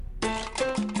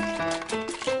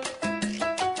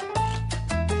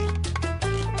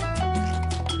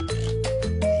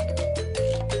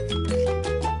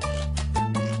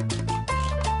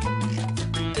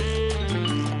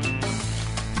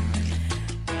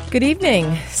Good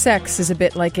evening. Sex is a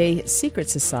bit like a secret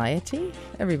society.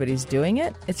 Everybody's doing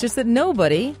it. It's just that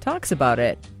nobody talks about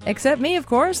it. Except me, of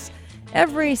course.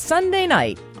 Every Sunday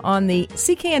night on the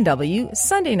CKNW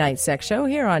Sunday Night Sex Show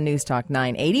here on News Talk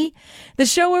 980. The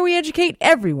show where we educate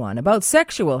everyone about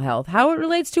sexual health, how it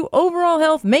relates to overall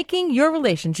health, making your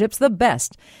relationships the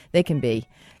best they can be.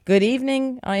 Good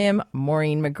evening. I am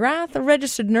Maureen McGrath, a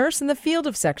registered nurse in the field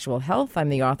of sexual health. I'm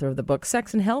the author of the book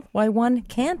Sex and Health, Why One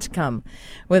Can't Come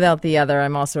Without the Other.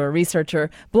 I'm also a researcher,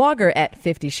 blogger at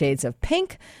 50 Shades of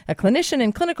Pink, a clinician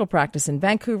in clinical practice in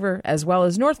Vancouver, as well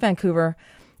as North Vancouver,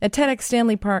 a TEDx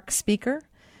Stanley Park speaker,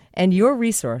 and your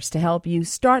resource to help you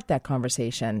start that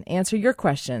conversation, answer your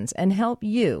questions, and help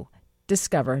you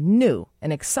discover new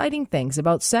and exciting things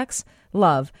about sex,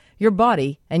 love, your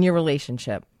body, and your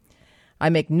relationship. I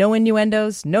make no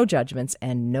innuendos, no judgments,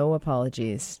 and no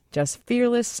apologies. Just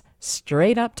fearless,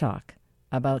 straight-up talk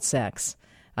about sex.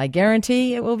 I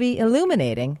guarantee it will be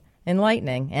illuminating,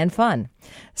 enlightening, and fun.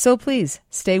 So please,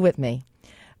 stay with me.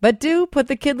 But do put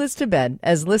the kidless to bed,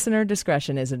 as listener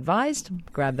discretion is advised.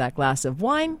 Grab that glass of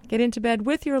wine, get into bed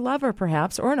with your lover,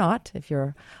 perhaps, or not. If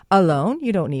you're alone,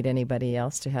 you don't need anybody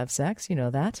else to have sex. You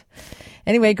know that.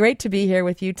 Anyway, great to be here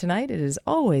with you tonight. It is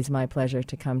always my pleasure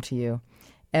to come to you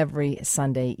every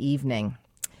Sunday evening.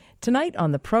 Tonight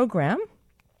on the program,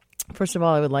 first of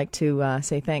all, I would like to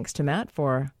say thanks to Matt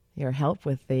for your help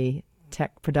with the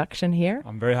tech production here.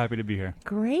 I'm very happy to be here.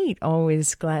 Great.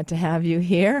 Always glad to have you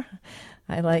here.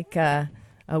 I like a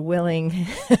willing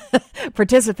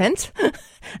participant,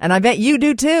 and I bet you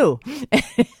do too.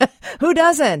 Who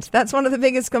doesn't? That's one of the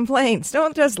biggest complaints.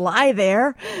 Don't just lie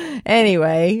there.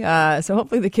 Anyway, so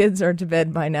hopefully the kids are to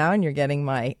bed by now and you're getting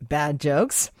my bad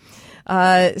jokes.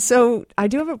 So I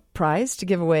do have a prize to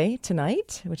give away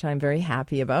tonight, which I'm very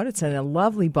happy about. It's in a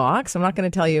lovely box. I'm not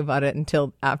going to tell you about it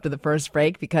until after the first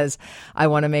break because I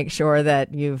want to make sure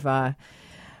that you've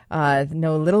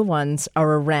no little ones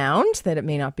are around, that it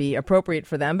may not be appropriate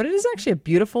for them. But it is actually a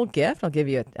beautiful gift. I'll give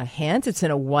you a hint. It's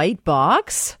in a white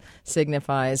box,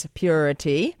 signifies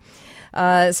purity.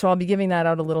 So I'll be giving that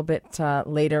out a little bit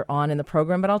later on in the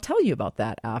program, but I'll tell you about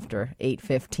that after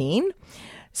 8:15.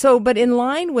 So, but in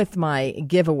line with my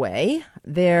giveaway,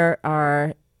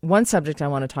 one subject I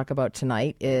want to talk about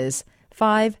tonight is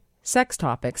 5 sex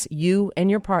topics you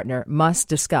and your partner must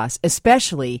discuss,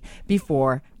 especially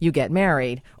before you get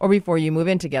married or before you move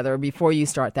in together or before you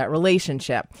start that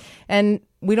relationship. And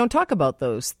we don't talk about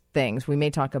those things. We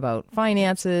may talk about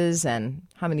finances and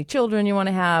how many children you want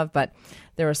to have, but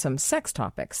there are some sex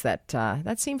topics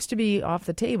that seems to be off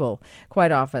the table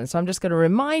quite often. So I'm just going to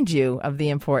remind you of the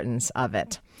importance of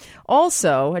it.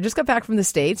 Also, I just got back from the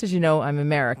States. As you know, I'm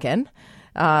American.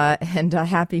 And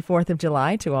happy 4th of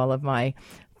July to all of my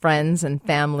friends and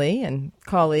family and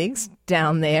colleagues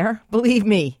down there. Believe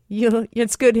me,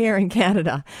 it's good here in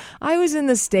Canada. I was in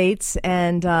the States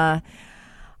and I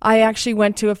actually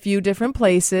went to a few different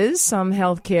places, some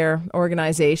healthcare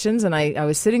organizations, and I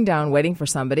was sitting down waiting for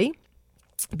somebody.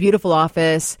 Beautiful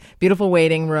office, beautiful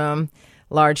waiting room,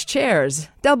 large chairs,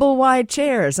 double wide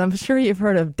chairs. I'm sure you've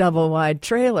heard of double wide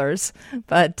trailers,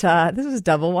 but this was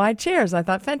double wide chairs. I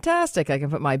thought, fantastic. I can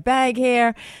put my bag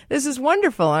here. This is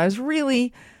wonderful. I was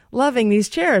really loving these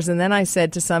chairs. And then I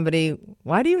said to somebody,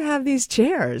 why do you have these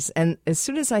chairs? And as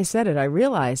soon as I said it, I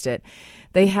realized it.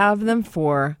 They have them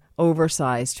for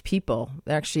oversized people.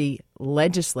 They're actually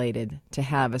legislated to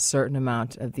have a certain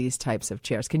amount of these types of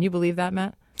chairs. Can you believe that,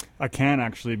 Matt? I can,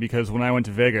 actually, because when I went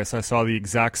to Vegas, I saw the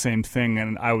exact same thing,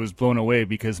 and I was blown away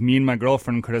because me and my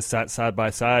girlfriend could have sat side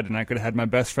by side, and I could have had my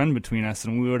best friend between us,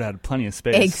 and we would have had plenty of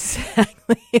space.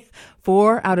 Exactly.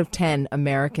 4 out of 10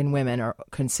 American women are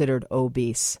considered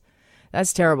obese.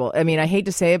 That's terrible. I mean, I hate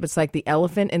to say it, but it's like the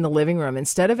elephant in the living room.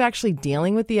 Instead of actually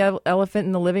dealing with the elephant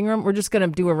in the living room, we're just going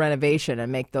to do a renovation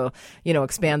and make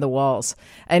expand the walls.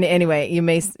 And anyway,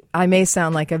 I may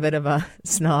sound like a bit of a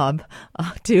snob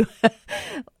to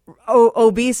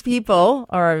obese people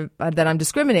or that I'm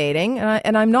discriminating,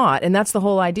 and I'm not. And that's the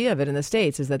whole idea of it in the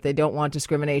States, is that they don't want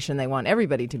discrimination. They want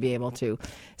everybody to be able to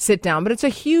sit down. But it's a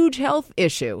huge health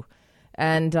issue.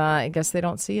 And I guess they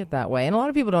don't see it that way. And a lot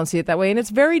of people don't see it that way. And it's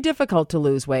very difficult to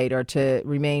lose weight or to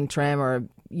remain trim or,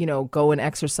 go and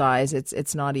exercise.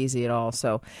 It's not easy at all.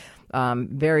 So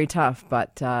very tough.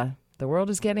 But the world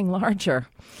is getting larger.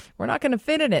 We're not going to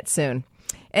fit in it soon.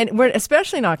 And we're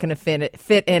especially not going to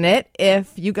fit in it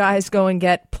if you guys go and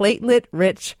get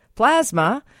platelet-rich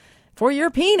plasma for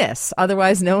your penis,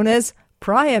 otherwise known as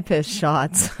priapus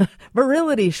shots,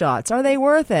 virility shots. Are they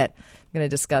worth it? I'm going to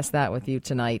discuss that with you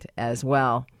tonight as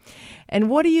well. And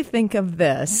what do you think of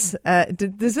this?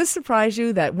 Does this surprise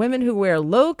you that women who wear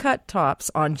low-cut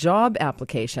tops on job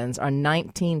applications are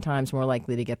 19 times more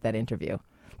likely to get that interview?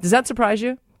 Does that surprise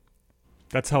you?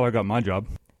 That's how I got my job.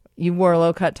 You wore a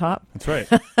low-cut top? That's right.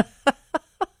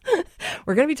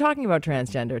 We're going to be talking about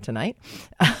transgender tonight.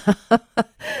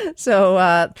 So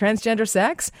transgender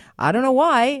sex, I don't know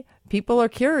why people are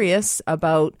curious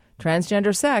about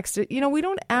transgender sex. You know, we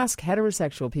don't ask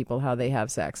heterosexual people how they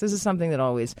have sex. This is something that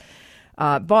always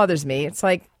bothers me. It's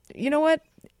like, you know what?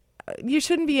 You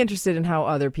shouldn't be interested in how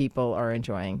other people are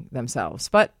enjoying themselves.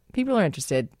 But people are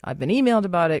interested. I've been emailed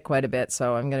about it quite a bit,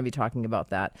 so I'm going to be talking about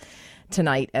that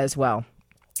tonight as well.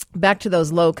 Back to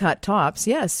those low-cut tops.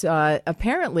 Yes,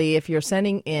 apparently if you're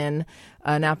sending in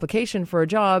an application for a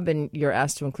job and you're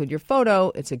asked to include your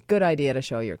photo, it's a good idea to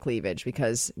show your cleavage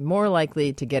because more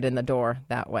likely to get in the door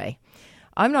that way.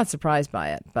 I'm not surprised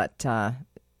by it, but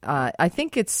I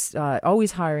think it's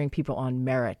always hiring people on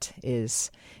merit is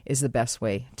the best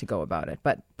way to go about it.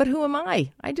 But who am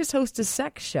I? I just host a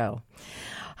sex show.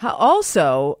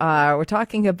 Also, we're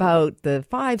talking about the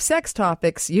 5 sex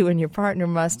topics you and your partner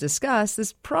must discuss.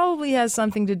 This probably has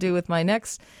something to do with my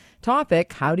next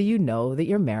topic. How do you know that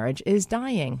your marriage is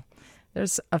dying?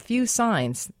 There's a few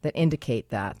signs that indicate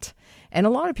that. And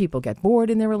a lot of people get bored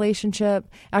in their relationship.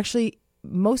 Actually,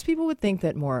 most people would think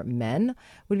that more men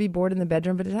would be bored in the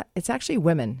bedroom, but it's actually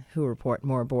women who report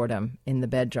more boredom in the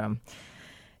bedroom.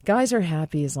 Guys are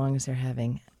happy as long as they're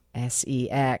having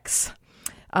sex.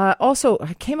 Also,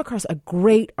 I came across a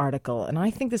great article, and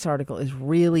I think this article is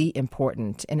really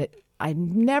important. And I'd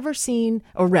never seen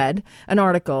or read an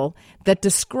article that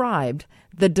described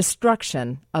the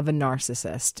destruction of a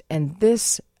narcissist. And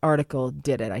this article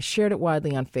did it. I shared it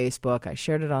widely on Facebook. I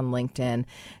shared it on LinkedIn.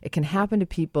 It can happen to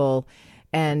people.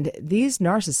 And these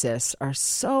narcissists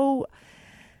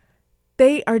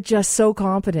they are just so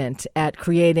competent at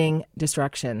creating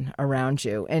destruction around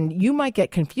you. And you might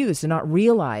get confused and not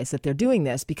realize that they're doing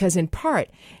this because in part,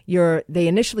 they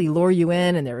initially lure you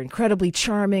in and they're incredibly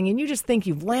charming and you just think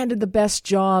you've landed the best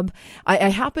job. I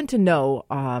happen to know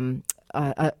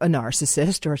a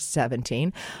narcissist or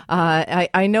 17.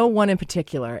 I know one in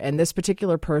particular, and this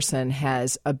particular person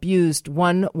has abused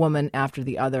one woman after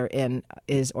the other in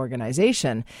his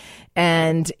organization.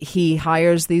 And he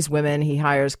hires these women. He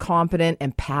hires competent,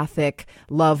 empathic,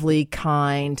 lovely,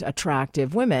 kind,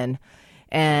 attractive women.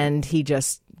 And he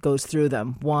just goes through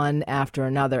them one after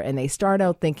another. And they start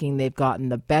out thinking they've gotten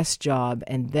the best job.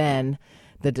 And then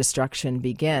the destruction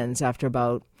begins after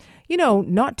about,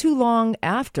 not too long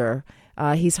after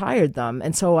he's hired them.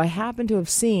 And so I happen to have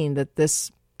seen that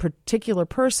this particular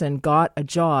person got a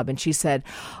job and she said,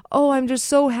 "Oh, I'm just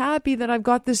so happy that I've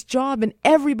got this job and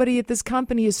everybody at this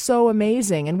company is so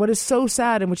amazing." And what is so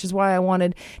sad, and which is why I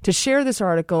wanted to share this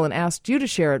article and asked you to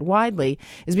share it widely,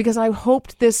 is because I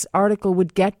hoped this article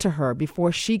would get to her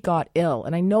before she got ill.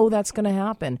 And I know that's going to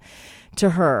happen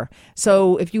to her.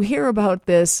 So if you hear about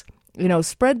this,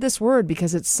 spread this word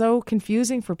because it's so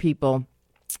confusing for people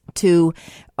to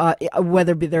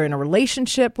whether they're in a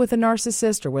relationship with a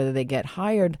narcissist or whether they get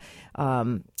hired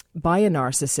by a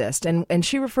narcissist. And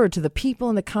she referred to the people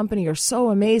in the company are so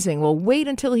amazing. Well, wait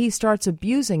until he starts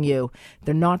abusing you.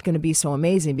 They're not going to be so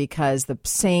amazing because the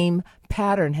same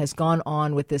pattern has gone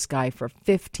on with this guy for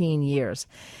 15 years.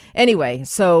 Anyway,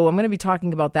 so I'm going to be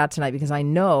talking about that tonight because I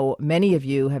know many of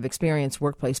you have experienced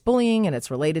workplace bullying and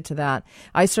it's related to that.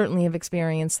 I certainly have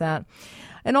experienced that.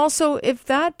 And also, if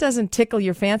that doesn't tickle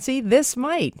your fancy, this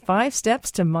might. 5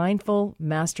 steps to mindful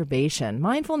masturbation.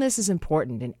 Mindfulness is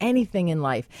important in anything in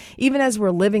life, even as we're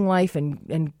living life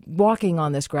and walking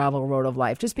on this gravel road of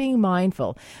life. Just being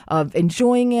mindful of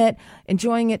enjoying it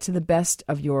to the best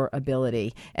of your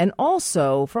ability. And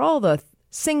also, for all the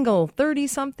single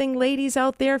 30-something ladies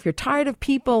out there, if you're tired of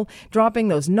people dropping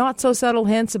those not-so-subtle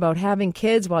hints about having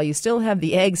kids while you still have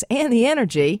the eggs and the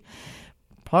energy,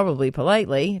 probably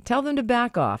politely, tell them to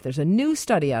back off. There's a new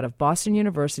study out of Boston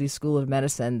University School of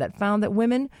Medicine that found that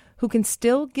women who can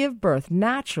still give birth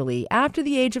naturally after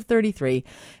the age of 33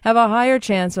 have a higher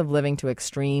chance of living to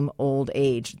extreme old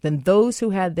age than those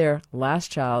who had their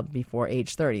last child before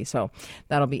age 30. So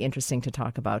that'll be interesting to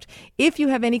talk about. If you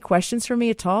have any questions for me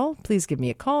at all, please give me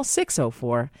a call,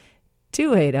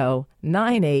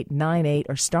 604-280-9898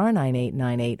 or star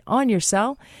 9898 on your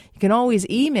cell. You can always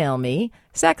email me,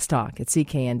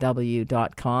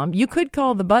 sextalk@cknw.com. You could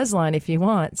call the buzz line if you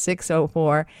want,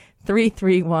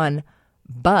 604-331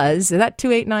 Buzz. Is that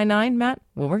 2899, Matt?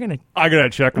 Well, I gotta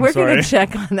check. We're gonna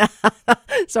check on that.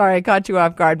 Sorry, I caught you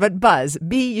off guard. But Buzz,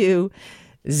 BUZZ,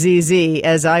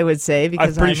 as I would say,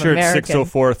 because I'm pretty sure American.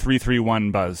 it's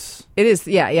 604-331 Buzz. It is.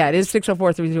 Yeah, it is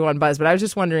 604-331 Buzz. But I was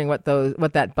just wondering what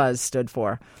that Buzz stood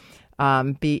for.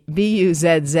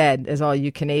 BUZZ, as all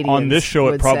you Canadians on this show,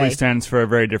 it probably say. stands for a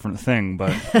very different thing,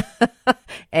 but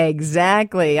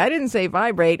Exactly. I didn't say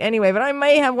vibrate anyway, but I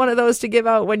may have one of those to give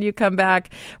out when you come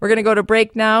back. We're going to go to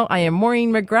break now. I am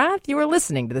Maureen McGrath. You are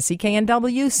listening to the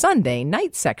CKNW Sunday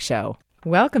Night Sex Show.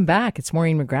 Welcome back. It's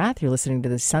Maureen McGrath. You're listening to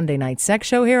the Sunday Night Sex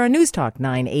Show here on News Talk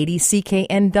 980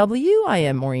 CKNW. I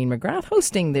am Maureen McGrath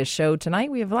hosting this show tonight.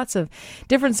 We have lots of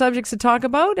different subjects to talk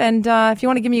about. And if you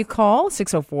want to give me a call,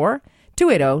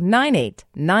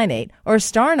 604-280-9898 or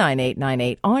star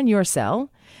 9898 on your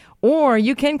cell. Or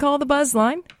you can call the Buzz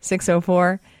line,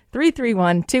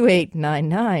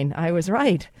 604-331-2899. I was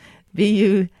right.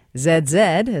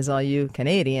 BUZZ, as all you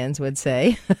Canadians would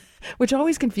say. Which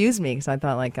always confused me because I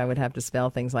thought I would have to spell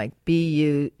things like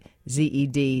BUZEDZED.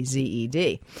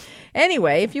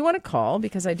 Anyway, if you want to call,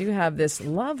 because I do have this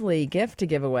lovely gift to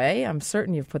give away. I'm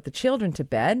certain you've put the children to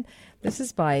bed. This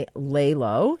is by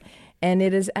Lalo, and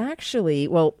it is actually,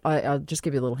 I'll just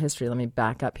give you a little history. Let me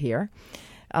back up here.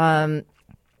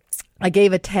 I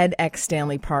gave a TEDx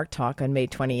Stanley Park talk on May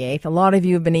 28th. A lot of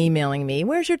you have been emailing me,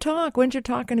 where's your talk? When's your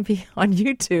talk going to be on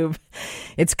YouTube?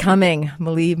 It's coming,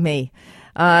 believe me.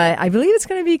 I believe it's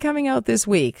going to be coming out this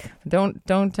week. Don't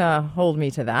hold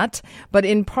me to that. But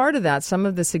in part of that, some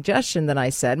of the suggestion that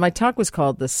I said, my talk was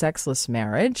called The Sexless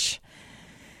Marriage,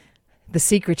 the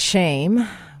secret shame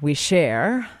we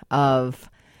share of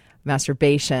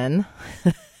masturbation.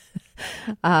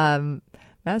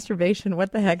 Masturbation,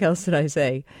 what the heck else did I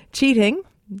say? Cheating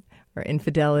or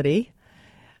infidelity,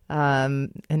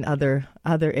 and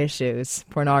other issues,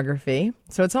 pornography.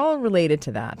 So it's all related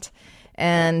to that.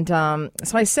 And so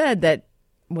I said that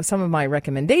with some of my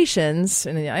recommendations,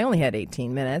 and I only had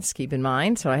 18 minutes, keep in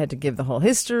mind, so I had to give the whole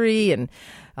history and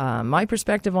my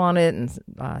perspective on it and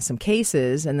some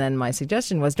cases. And then my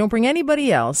suggestion was don't bring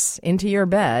anybody else into your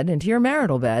bed, into your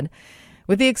marital bed,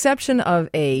 with the exception of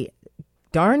a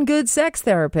darn good sex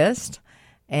therapist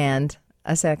and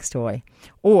a sex toy.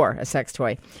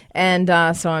 And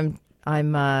so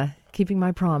I'm keeping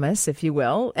my promise, if you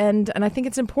will. And I think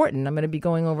it's important. I'm going to be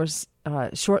going over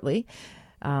shortly,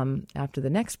 after the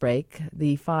next break,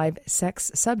 the 5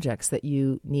 sex subjects that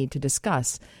you need to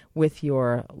discuss with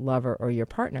your lover or your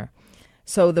partner.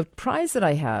 So the prize that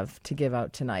I have to give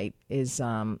out tonight is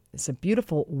it's a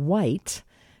beautiful white.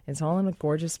 It's all in a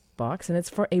gorgeous box, and it's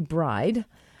for a bride.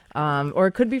 Or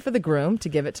it could be for the groom to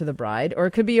give it to the bride, or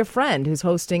it could be a friend who's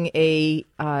hosting a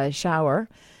shower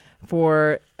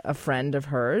for a friend of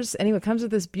hers. Anyway, it comes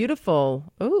with this beautiful,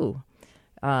 a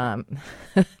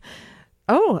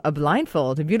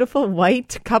blindfold, a beautiful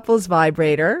white couples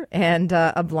vibrator, and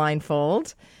a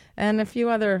blindfold, and a few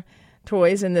other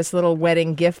toys in this little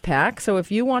wedding gift pack. So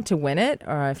if you want to win it,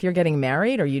 or if you're getting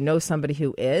married, or you know somebody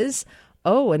who is,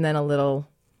 and then a little,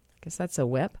 I guess that's a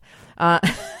whip.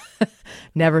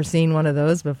 Never seen one of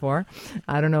those before.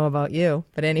 I don't know about you,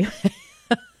 but anyway.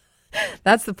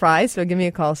 That's the prize. So give me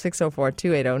a call,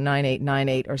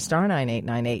 604-280-9898 or star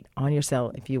 9898 on your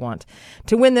cell if you want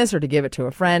to win this, or to give it to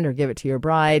a friend, or give it to your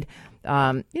bride.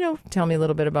 Tell me a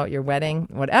little bit about your wedding,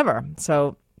 whatever.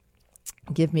 So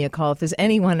give me a call if there's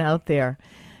anyone out there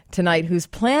tonight who's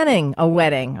planning a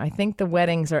wedding. I think the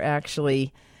weddings are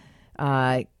actually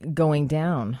going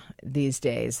down these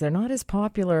days. They're not as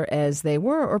popular as they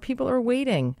were, or people are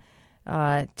waiting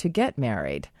to get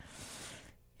married.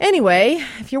 Anyway,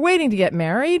 if you're waiting to get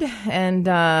married and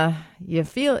you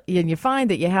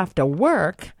find that you have to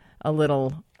work a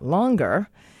little longer,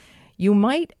 you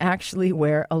might actually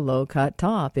wear a low-cut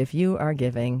top if you are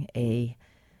putting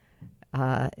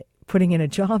in a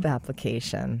job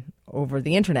application over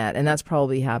the internet, and that's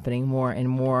probably happening more and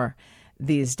more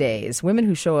these days. Women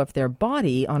who show off their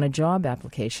body on a job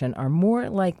application are more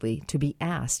likely to be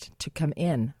asked to come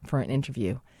in for an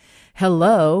interview.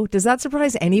 Hello? Does that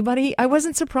surprise anybody? I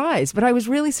wasn't surprised, but I was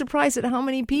really surprised at how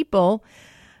many people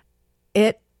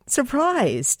it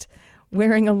surprised.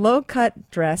 Wearing a low-cut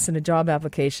dress in a job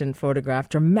application photograph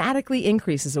dramatically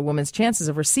increases a woman's chances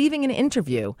of receiving an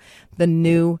interview, the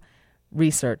new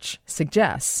research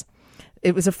suggests.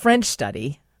 It was a French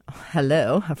study.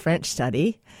 A French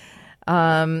study.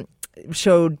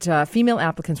 Showed female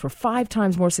applicants were 5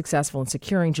 times more successful in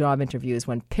securing job interviews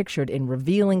when pictured in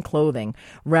revealing clothing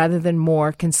rather than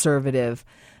more conservative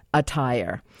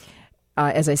attire.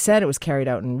 As I said, it was carried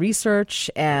out in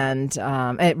research and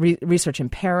research in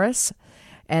Paris,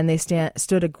 and they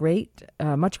stood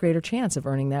a much greater chance of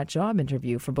earning that job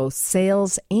interview for both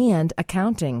sales and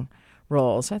accounting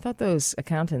roles. I thought those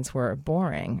accountants were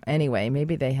boring. Anyway,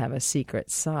 maybe they have a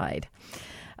secret side.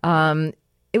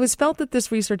 It was felt that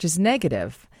this research is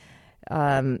negative,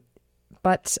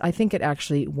 but I think it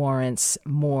actually warrants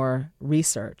more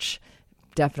research,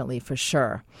 definitely for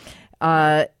sure.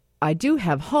 I do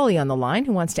have Holly on the line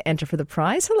who wants to enter for the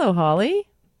prize. Hello, Holly.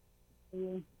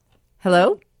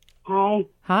 Hello? Hi.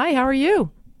 Hi, how are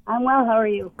you? I'm well. How are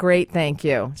you? Great, thank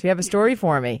you. So you have a story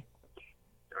for me.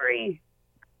 Story.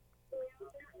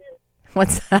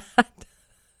 What's that?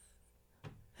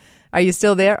 Are you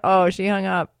still there? Oh, she hung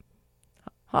up.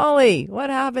 Holly, what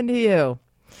happened to you?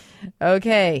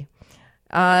 Okay.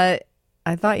 I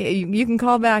thought you can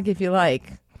call back if you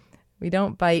like. We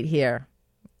don't bite here.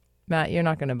 Matt, you're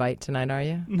not going to bite tonight, are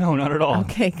you? No, not at all.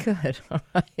 Okay, good. All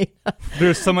right.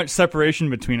 There's so much separation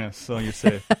between us, so you're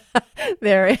safe.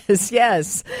 There is,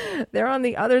 yes. They're on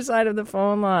the other side of the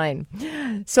phone line.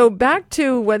 So back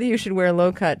to whether you should wear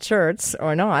low-cut shirts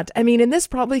or not. I mean, and this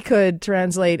probably could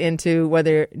translate into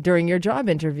whether during your job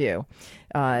interview,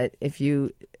 if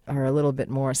you are a little bit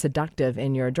more seductive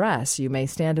in your dress, you may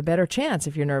stand a better chance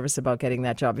if you're nervous about getting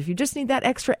that job. If you just need that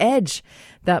extra edge,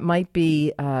 that might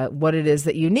be what it is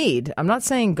that you need. I'm not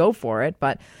saying go for it,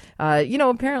 but,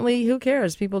 apparently who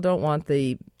cares? People don't want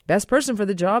the best person for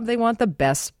the job. They want the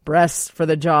best breasts for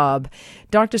the job.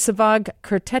 Dr. Savag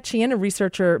Kertechian, a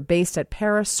researcher based at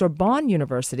Paris Sorbonne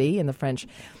University in the French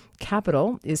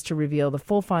capital, is to reveal the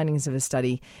full findings of his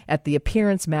study at the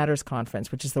Appearance Matters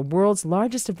Conference, which is the world's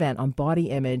largest event on body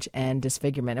image and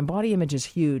disfigurement. And body image is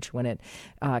huge when it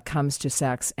comes to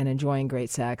sex and enjoying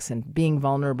great sex and being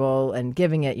vulnerable and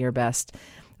giving it your best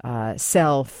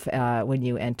self when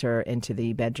you enter into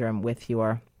the bedroom with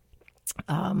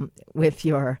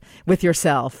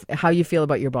yourself. How you feel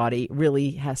about your body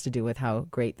really has to do with how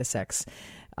great the sex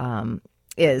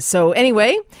is. So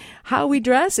anyway, how we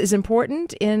dress is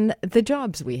important in the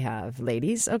jobs we have,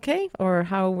 ladies, okay? Or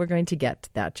how we're going to get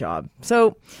that job.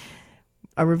 So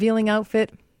a revealing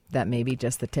outfit, that may be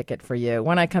just the ticket for you.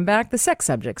 When I come back, the sex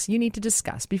subjects you need to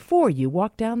discuss before you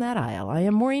walk down that aisle. I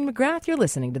am Maureen McGrath. You're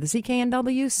listening to the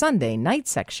CKNW Sunday Night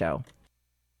Sex Show.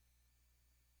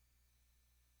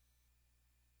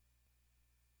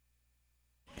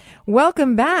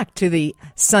 Welcome back to the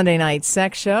Sunday Night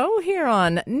Sex Show here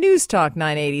on News Talk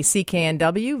 980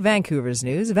 CKNW, Vancouver's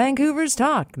News, Vancouver's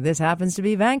Talk. This happens to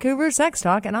be Vancouver Sex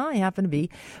Talk, and I happen to be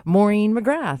Maureen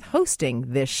McGrath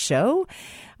hosting this show.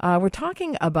 We're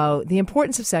talking about the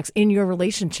importance of sex in your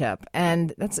relationship,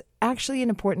 and that's actually an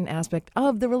important aspect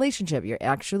of the relationship. You're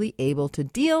actually able to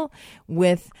deal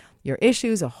with your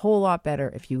issues a whole lot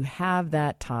better if you have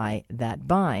that tie that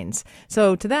binds.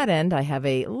 So to that end, I have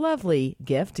a lovely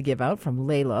gift to give out from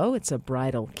Lalo. It's a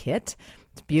bridal kit.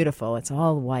 It's beautiful. It's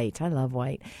all white. I love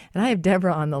white. And I have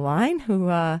Deborah on the line who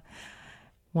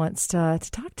wants to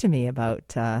talk to me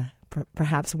about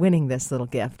perhaps winning this little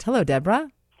gift. Hello,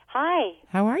 Deborah. Hi.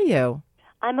 How are you?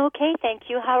 I'm okay, thank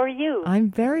you. How are you?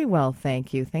 I'm very well,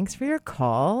 thank you. Thanks for your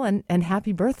call and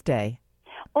happy birthday.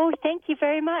 Oh, thank you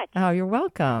very much. Oh, you're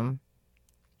welcome.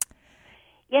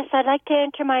 Yes, I'd like to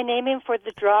enter my name in for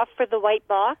the draw for the white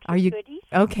box. Are you goodies.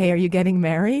 Okay? Are you getting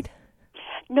married?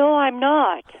 No, I'm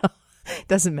not.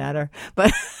 Doesn't matter.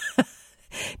 But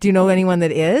do you know anyone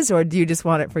that is, or do you just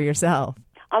want it for yourself?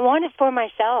 I want it for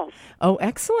myself. Oh,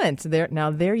 excellent.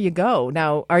 There you go.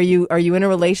 Now, are you in a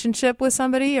relationship with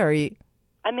somebody, or are you?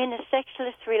 I'm in a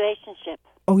sexless relationship.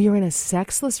 Oh, you're in a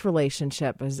sexless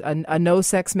relationship. Is a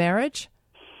no-sex marriage?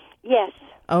 Yes.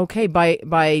 Okay.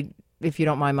 By if you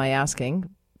don't mind my asking,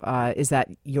 is that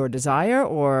your desire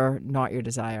or not your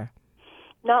desire?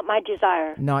 Not my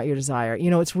desire. Not your desire.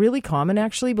 You know, it's really common,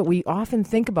 actually, but we often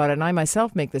think about it, and I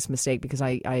myself make this mistake because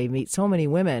I meet so many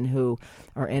women who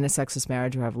are in a sexless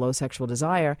marriage who have low sexual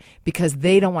desire because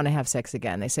they don't want to have sex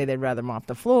again. They say they'd rather mop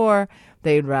the floor,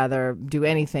 they'd rather do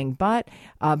anything but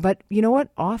you know what?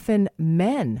 Often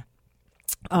men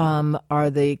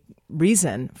are the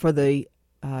reason for the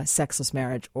sexless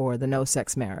marriage or the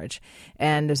no-sex marriage.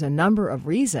 And there's a number of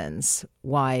reasons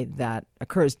why that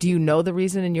occurs. Do you know the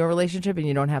reason in your relationship, and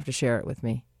you don't have to share it with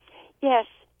me? Yes,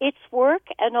 it's work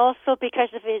and also because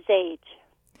of his age.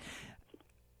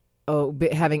 Oh,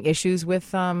 having issues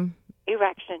with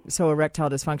erection. So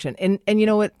erectile dysfunction. And you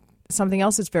know what? Something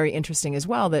else that's very interesting as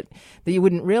well that you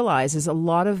wouldn't realize is a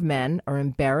lot of men are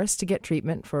embarrassed to get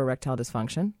treatment for erectile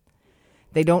dysfunction.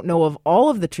 They don't know of all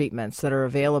of the treatments that are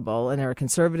available, and there are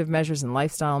conservative measures and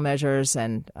lifestyle measures,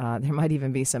 and there might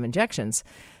even be some injections.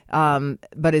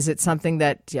 But is it something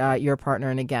that your partner,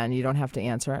 and again, you don't have to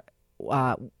answer,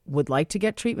 would like to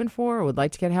get treatment for, or would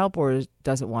like to get help, or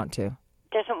doesn't want to?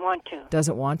 Doesn't want to.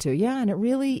 Doesn't want to, yeah. And it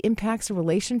really impacts the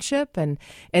relationship and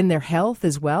their health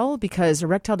as well, because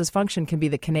erectile dysfunction can be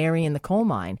the canary in the coal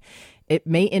mine. It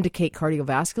may indicate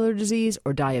cardiovascular disease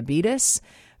or diabetes.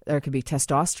 There could be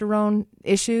testosterone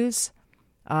issues,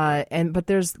 but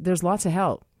there's lots of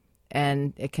help,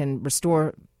 and it can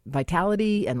restore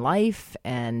vitality and life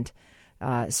and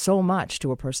so much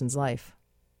to a person's life.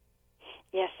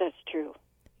 Yes, that's true.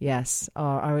 Yes.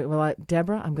 All right. Well,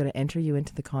 Deborah, I'm going to enter you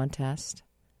into the contest.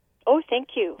 Oh, thank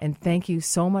you. And thank you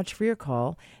so much for your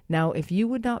call. Now, if you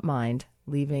would not mind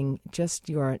leaving just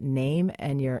your name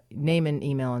and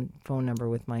email and phone number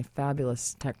with my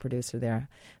fabulous tech producer there,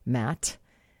 Matt.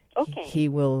 Okay.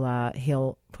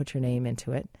 He'll put your name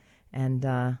into it. And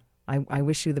I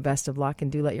wish you the best of luck,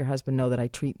 and do let your husband know that I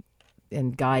treat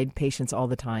and guide patients all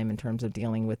the time in terms of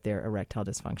dealing with their erectile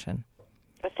dysfunction.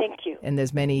 Well, thank you. And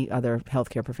there's many other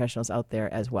healthcare professionals out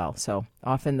there as well. So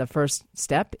often the first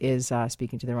step is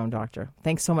speaking to their own doctor.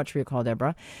 Thanks so much for your call,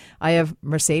 Deborah. I have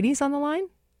Mercedes on the line.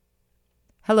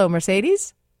 Hello,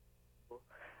 Mercedes.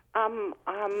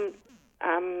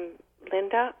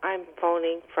 Linda. I'm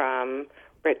phoning from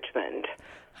Richmond.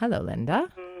 Hello, Linda.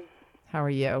 How are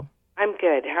you? I'm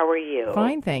good. How are you?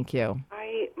 Fine, thank you.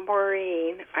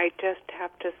 Maureen, I just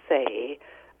have to say,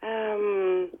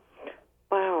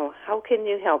 wow, how can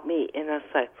you help me in a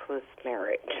sexless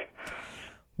marriage?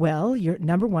 Well,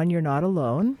 number one, you're not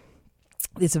alone.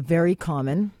 It's a very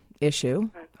common issue.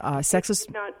 Sexless. I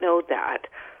did not know that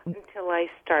until I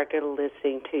started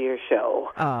listening to your show.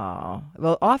 Oh,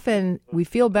 well, often we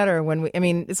feel better when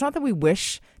it's not that we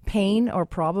wish pain or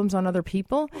problems on other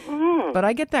people, but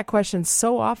I get that question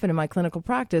so often in my clinical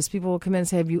practice. People will come in and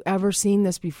say, have you ever seen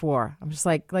this before? I'm just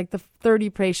like the 30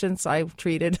 patients I've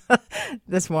treated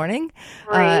this morning.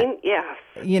 Maureen, yes.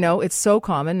 It's so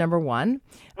common, number one.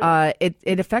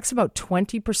 It affects about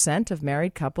 20% of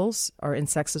married couples are in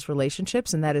sexless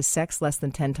relationships, and that is sex less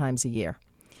than 10 times a year.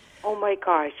 Oh, my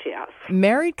gosh, yes.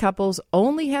 Married couples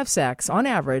only have sex, on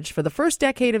average, for the first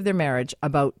decade of their marriage,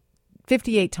 about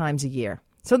 58 times a year.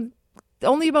 So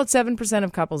only about 7%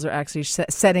 of couples are actually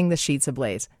setting the sheets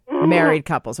ablaze. Married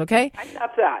couples, okay? I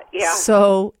love that, yeah.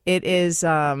 So it is...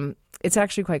 it's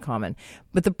actually quite common.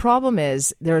 But the problem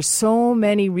is there are so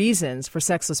many reasons for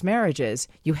sexless marriages,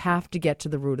 you have to get to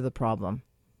the root of the problem.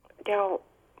 Now,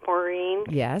 Maureen,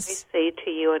 yes? I say to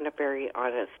you in a very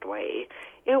honest way,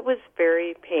 it was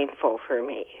very painful for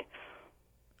me.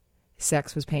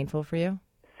 Sex was painful for you?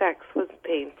 Sex was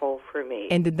painful for me.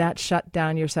 And did that shut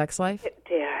down your sex life? It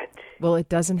did. Well, it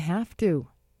doesn't have to.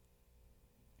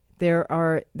 There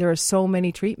are so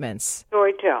many treatments.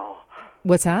 Storagel.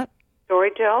 What's that?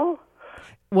 Storagel?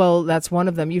 Well, that's one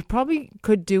of them. You probably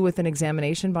could do with an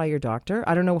examination by your doctor.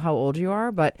 I don't know how old you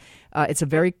are, but it's a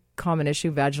very common issue.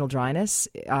 Vaginal dryness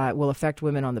will affect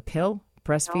women on the pill,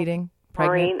 breastfeeding,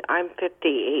 pregnant. Maureen, I'm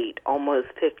 58, almost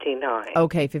 59.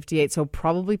 Okay, 58. So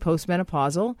probably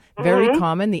postmenopausal. Very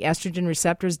common. The estrogen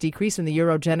receptors decrease in the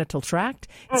urogenital tract.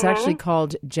 It's actually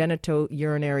called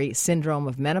genitourinary syndrome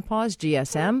of menopause,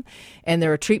 GSM. And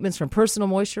there are treatments from personal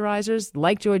moisturizers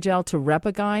like Joy Gel to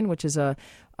Repagyne, which is an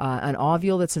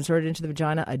ovule that's inserted into the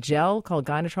vagina, a gel called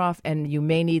Gynotrof, and you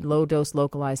may need low-dose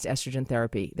localized estrogen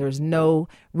therapy. There's no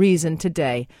reason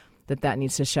today that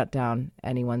needs to shut down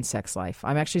anyone's sex life.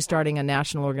 I'm actually starting a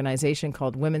national organization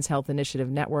called Women's Health Initiative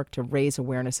Network to raise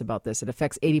awareness about this. It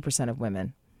affects 80% of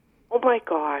women. Oh, my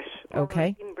gosh.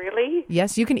 Okay. Really?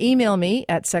 Yes, you can email me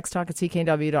at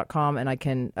sextalk@cknw.com, and I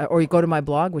can, or you go to my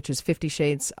blog, which is 50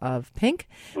 Shades of Pink,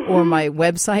 or my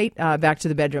website, Back to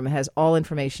the Bedroom. It has all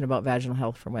information about vaginal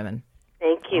health for women.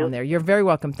 Thank you. On there. You're very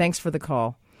welcome. Thanks for the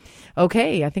call.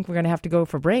 Okay, I think we're going to have to go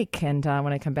for break, and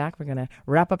when I come back, we're going to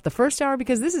wrap up the first hour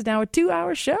because this is now a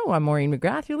 2-hour show. I'm Maureen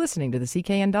McGrath. You're listening to the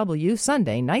CKNW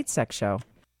Sunday Night Sex Show.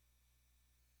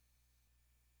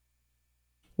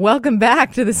 Welcome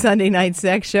back to the Sunday Night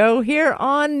Sex Show here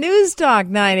on News Talk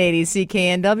 980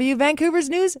 CKNW, Vancouver's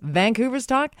News, Vancouver's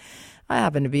Talk. I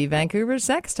happen to be Vancouver's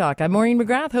Sex Talk. I'm Maureen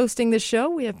McGrath hosting this show.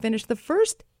 We have finished the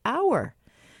first hour.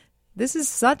 This is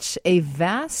such a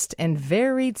vast and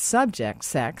varied subject,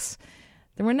 sex,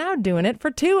 that we're now doing it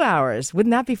for 2 hours.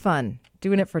 Wouldn't that be fun?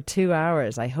 Doing it for 2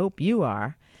 hours. I hope you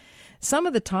are. Some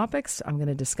of the topics I'm going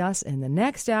to discuss in the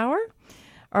next hour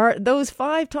are those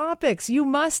 5 topics you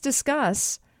must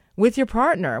discuss with your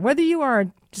partner, whether you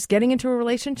are just getting into a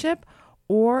relationship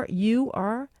or you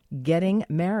are getting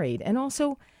married. And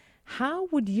also, how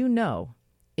would you know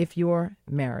if your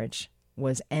marriage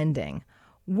was ending?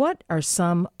 What are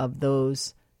some of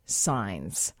those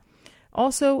signs?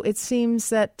 Also, it seems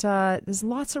that there's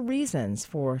lots of reasons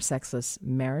for sexless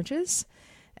marriages.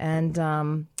 And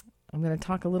I'm going to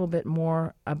talk a little bit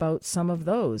more about some of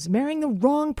those. Marrying the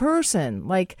wrong person.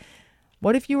 Like,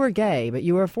 what if you were gay, but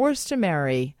you were forced to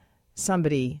marry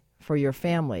somebody for your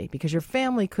family because your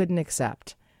family couldn't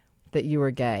accept that you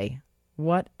were gay?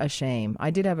 What a shame.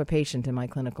 I did have a patient in my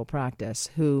clinical practice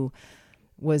who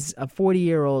was a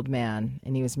 40-year-old man,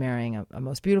 and he was marrying a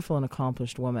most beautiful and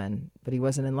accomplished woman, but he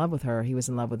wasn't in love with her. He was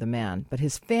in love with a man. But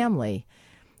his family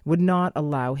would not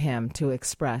allow him to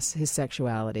express his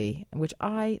sexuality, which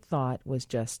I thought was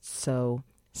just so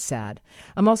sad.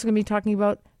 I'm also going to be talking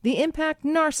about the impact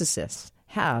narcissists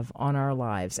have on our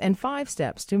lives and 5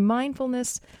 steps to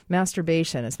mindfulness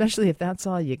masturbation, especially if that's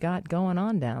all you got going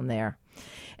on down there.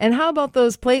 And how about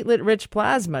those platelet-rich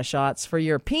plasma shots for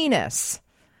your penis?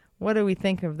 What do we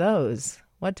think of those?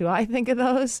 What do I think of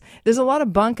those? There's a lot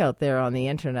of bunk out there on the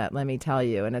internet, let me tell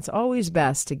you, and it's always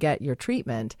best to get your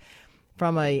treatment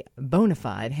from a bona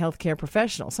fide healthcare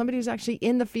professional, somebody who's actually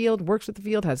in the field, works with the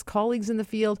field, has colleagues in the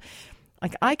field.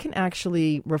 Like, I can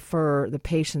actually refer the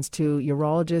patients to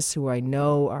urologists who I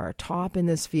know are top in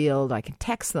this field. I can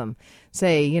text them,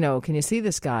 say, can you see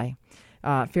this guy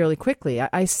fairly quickly?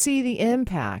 I see the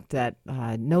impact that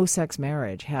no-sex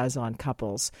marriage has on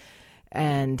couples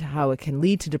and how it can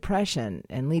lead to depression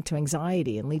and lead to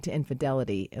anxiety and lead to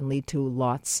infidelity and lead to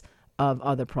lots of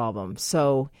other problems.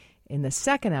 So in the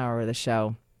second hour of the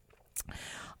show,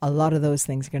 a lot of those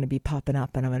things are going to be popping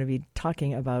up, and I'm going to be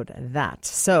talking about that.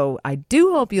 So I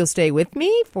do hope you'll stay with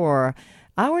me for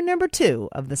hour number 2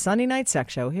 of the Sunday Night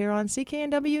Sex Show here on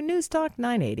CKNW News Talk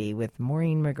 980 with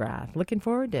Maureen McGrath. Looking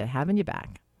forward to having you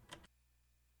back.